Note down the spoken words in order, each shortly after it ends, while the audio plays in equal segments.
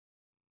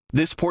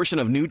This portion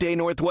of New Day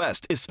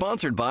Northwest is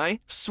sponsored by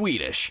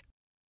Swedish.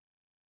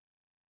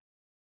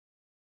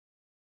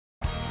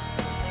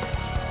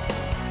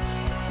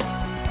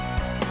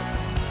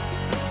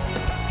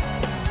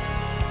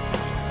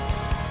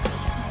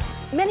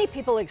 Many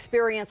people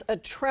experience a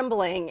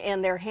trembling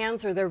in their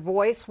hands or their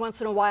voice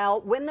once in a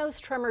while. When those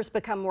tremors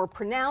become more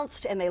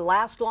pronounced and they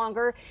last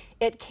longer,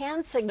 it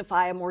can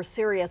signify a more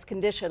serious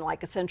condition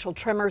like essential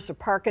tremors or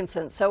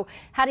Parkinson's. So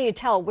how do you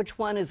tell which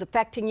one is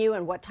affecting you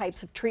and what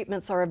types of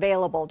treatments are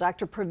available?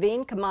 Dr.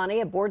 Praveen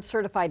Kamani, a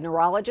board-certified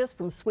neurologist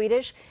from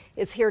Swedish,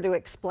 is here to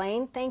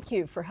explain. Thank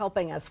you for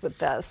helping us with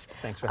this.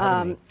 Thanks for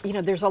having me. You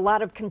know, there's a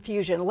lot of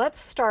confusion. Let's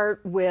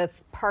start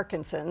with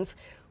Parkinson's.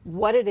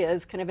 What it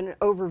is, kind of an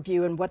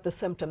overview, and what the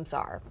symptoms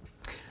are.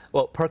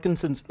 Well,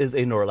 Parkinson's is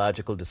a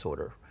neurological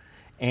disorder,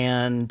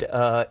 and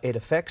it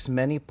affects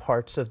many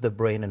parts of the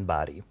brain and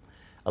body.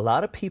 A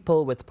lot of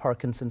people with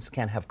Parkinson's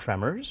can have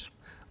tremors,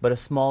 but a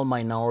small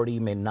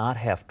minority may not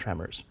have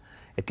tremors.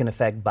 It can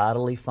affect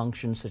bodily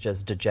functions such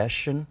as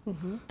digestion,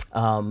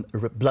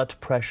 blood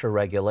pressure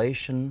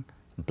regulation,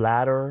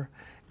 bladder,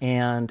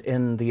 and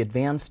in the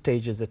advanced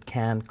stages, it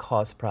can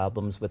cause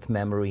problems with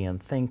memory and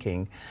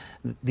thinking.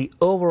 The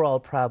overall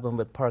problem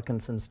with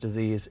Parkinson's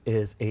disease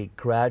is a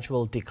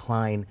gradual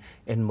decline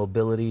in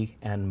mobility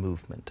and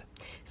movement.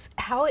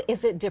 How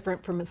is it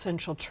different from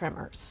essential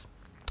tremors?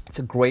 It's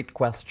a great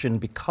question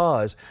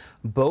because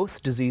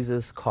both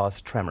diseases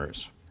cause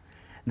tremors.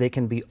 They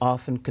can be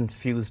often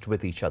confused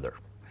with each other.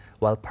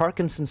 While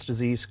Parkinson's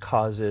disease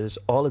causes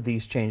all of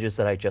these changes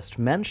that I just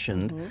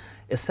mentioned,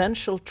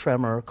 essential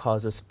tremor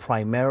causes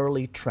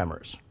primarily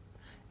tremors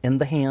in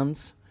the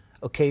hands,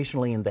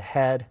 occasionally in the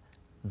head,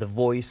 the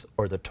voice,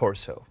 or the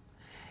torso.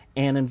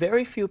 And in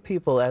very few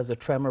people, as a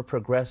tremor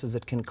progresses,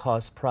 it can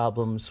cause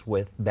problems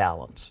with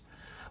balance.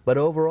 But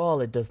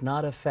overall, it does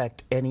not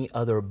affect any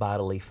other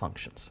bodily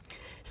functions.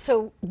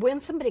 So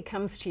when somebody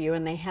comes to you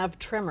and they have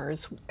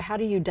tremors, how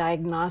do you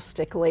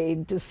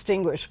diagnostically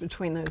distinguish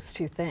between those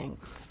two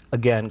things?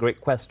 Again, great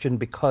question,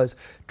 because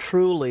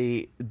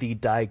truly the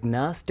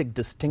diagnostic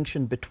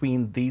distinction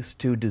between these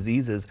two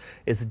diseases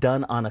is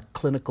done on a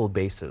clinical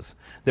basis.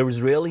 There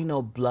is really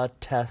no blood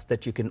test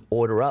that you can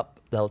order up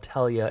that'll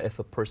tell you if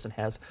a person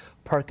has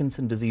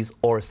Parkinson's disease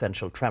or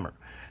essential tremor.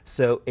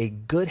 So a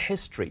good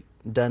history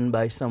done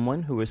by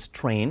someone who is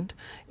trained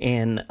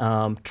in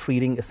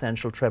treating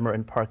essential tremor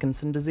and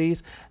Parkinson's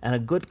disease, and a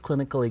good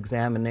clinical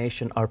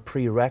examination are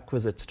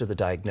prerequisites to the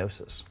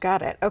diagnosis.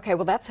 Got it. Okay,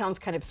 well that sounds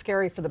kind of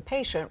scary for the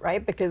patient,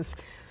 right? Because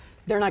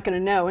they're not going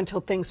to know until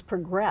things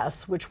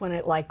progress which one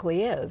it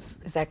likely is.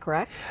 Is that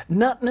correct?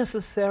 Not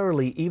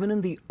necessarily. Even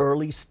in the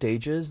early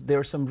stages, there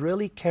are some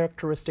really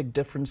characteristic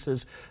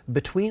differences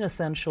between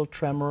essential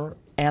tremor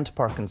and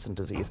Parkinson's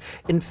disease.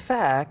 In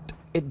fact,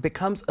 it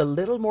becomes a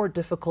little more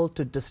difficult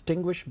to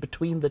distinguish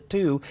between the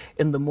two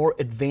in the more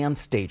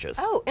advanced stages.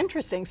 Oh,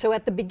 interesting. So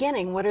at the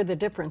beginning, what are the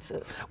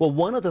differences? Well,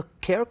 one of the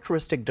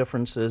characteristic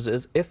differences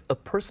is if a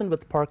person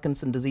with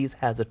Parkinson's disease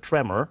has a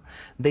tremor,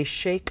 they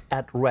shake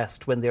at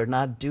rest when they're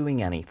not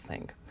doing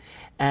anything.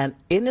 And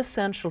in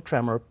essential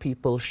tremor,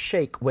 people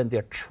shake when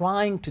they're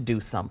trying to do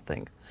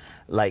something,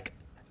 like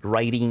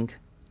writing,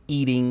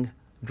 eating,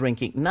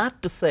 drinking.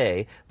 Not to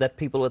say that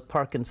people with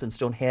Parkinson's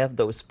don't have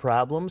those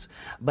problems,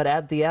 but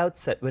at the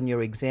outset, when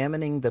you're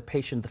examining the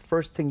patient, the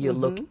first thing you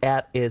look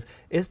at is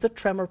the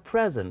tremor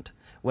present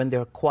when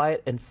they're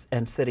quiet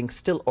and sitting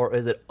still, or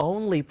is it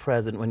only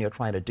present when you're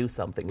trying to do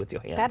something with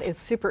your hands? That is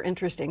super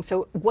interesting.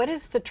 So what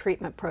is the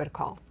treatment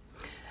protocol?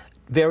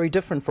 Very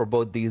different for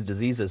both these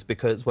diseases,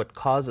 because what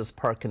causes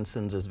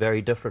Parkinson's is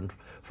very different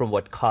from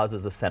what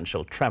causes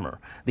essential tremor.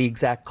 The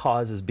exact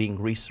cause is being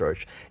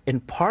researched. In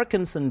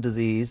Parkinson's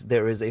disease,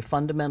 there is a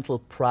fundamental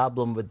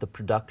problem with the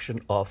production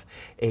of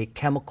a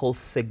chemical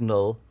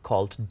signal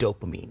called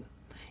dopamine.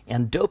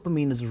 And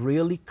dopamine is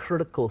really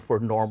critical for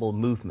normal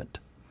movement.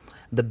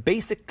 The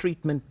basic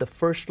treatment, the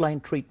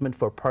first-line treatment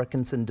for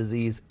Parkinson's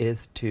disease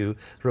is to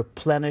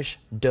replenish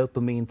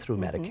dopamine through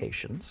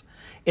medications.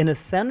 In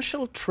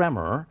essential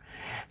tremor,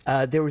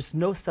 there is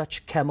no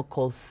such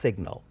chemical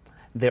signal.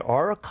 There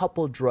are a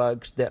couple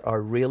drugs that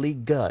are really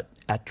good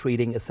at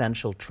treating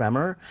essential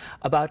tremor.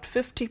 About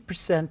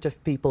 50%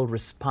 of people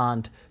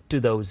respond to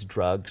those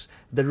drugs.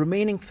 The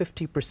remaining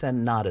 50%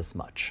 not as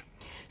much.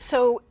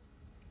 So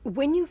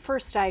when you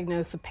first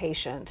diagnose a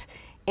patient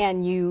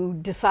and you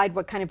decide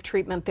what kind of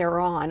treatment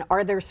they're on,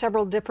 are there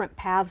several different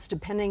paths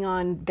depending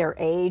on their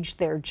age,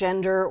 their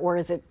gender, or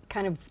is it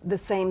kind of the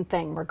same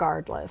thing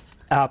regardless?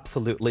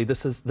 Absolutely.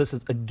 This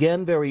is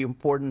again very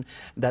important,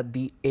 that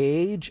the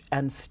age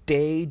and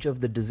stage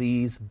of the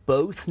disease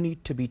both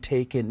need to be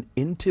taken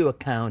into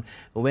account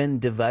when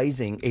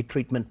devising a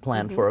treatment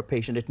plan for a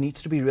patient. It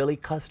needs to be really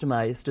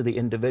customized to the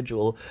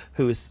individual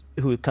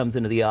who comes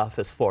into the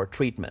office for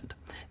treatment.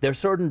 There are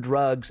certain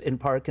drugs in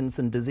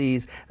Parkinson's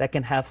disease that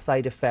can have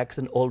side effects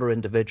in older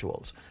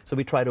individuals, so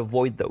we try to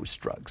avoid those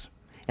drugs.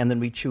 And then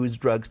we choose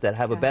drugs that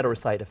have a better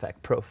side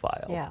effect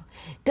profile. Yeah.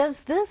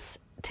 Does this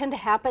tend to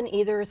happen,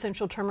 either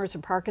essential tremors or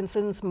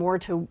Parkinson's, more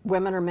to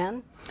women or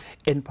men?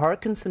 In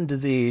Parkinson's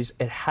disease,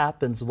 it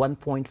happens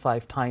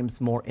 1.5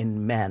 times more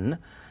in men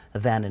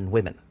than in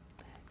women.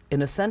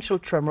 In essential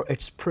tremor,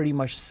 it's pretty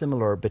much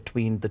similar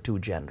between the two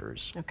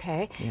genders.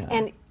 Okay. Yeah.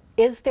 And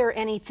is there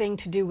anything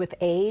to do with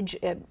age?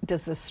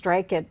 Does this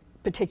strike at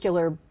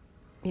particular,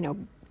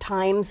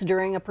 times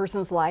during a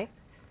person's life?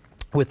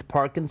 With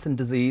Parkinson's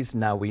disease,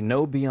 now we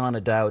know beyond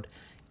a doubt,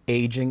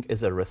 aging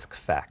is a risk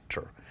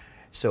factor.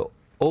 So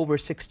over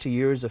 60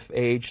 years of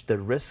age, the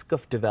risk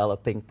of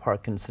developing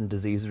Parkinson's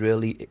disease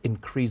really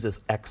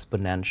increases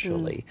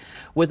exponentially.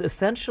 With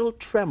essential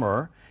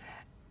tremor,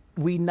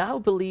 we now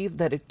believe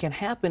that it can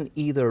happen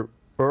either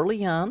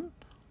early on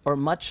or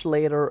much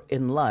later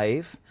in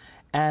life,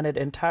 and it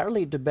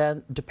entirely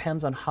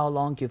depends on how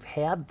long you've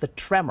had the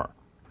tremor.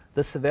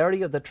 The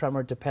severity of the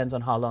tremor depends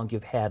on how long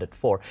you've had it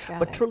for.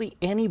 But truly,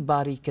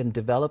 anybody can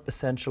develop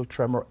essential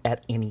tremor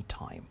at any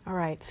time. All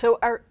right. So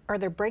are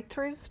there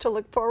breakthroughs to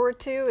look forward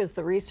to? Is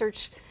the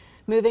research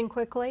moving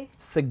quickly?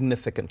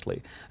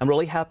 Significantly. I'm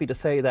really happy to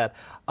say that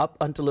up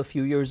until a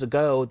few years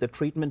ago, the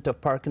treatment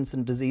of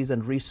Parkinson's disease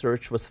and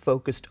research was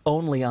focused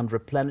only on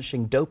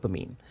replenishing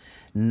dopamine.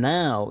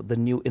 Now,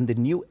 in the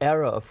new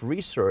era of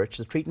research,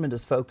 the treatment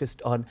is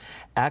focused on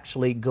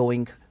actually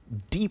going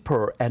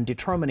deeper and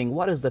determining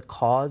what is the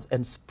cause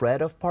and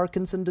spread of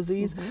Parkinson's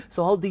disease.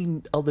 So all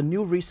the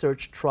new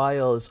research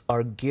trials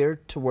are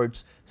geared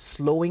towards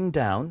slowing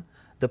down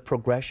the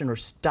progression or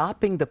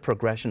stopping the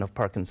progression of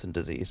Parkinson's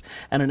disease.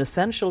 And in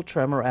essential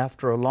tremor,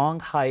 after a long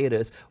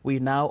hiatus, we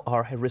now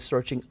are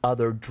researching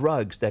other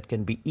drugs that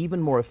can be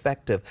even more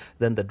effective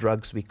than the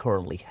drugs we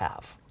currently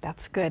have.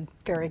 That's good.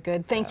 Very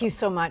good. Thank you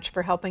so much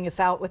for helping us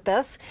out with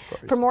this.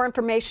 For more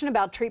information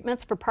about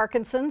treatments for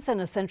Parkinson's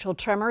and essential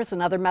tremors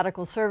and other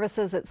medical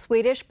services at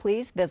Swedish,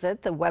 please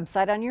visit the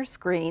website on your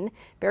screen.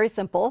 Very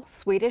simple,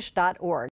 swedish.org.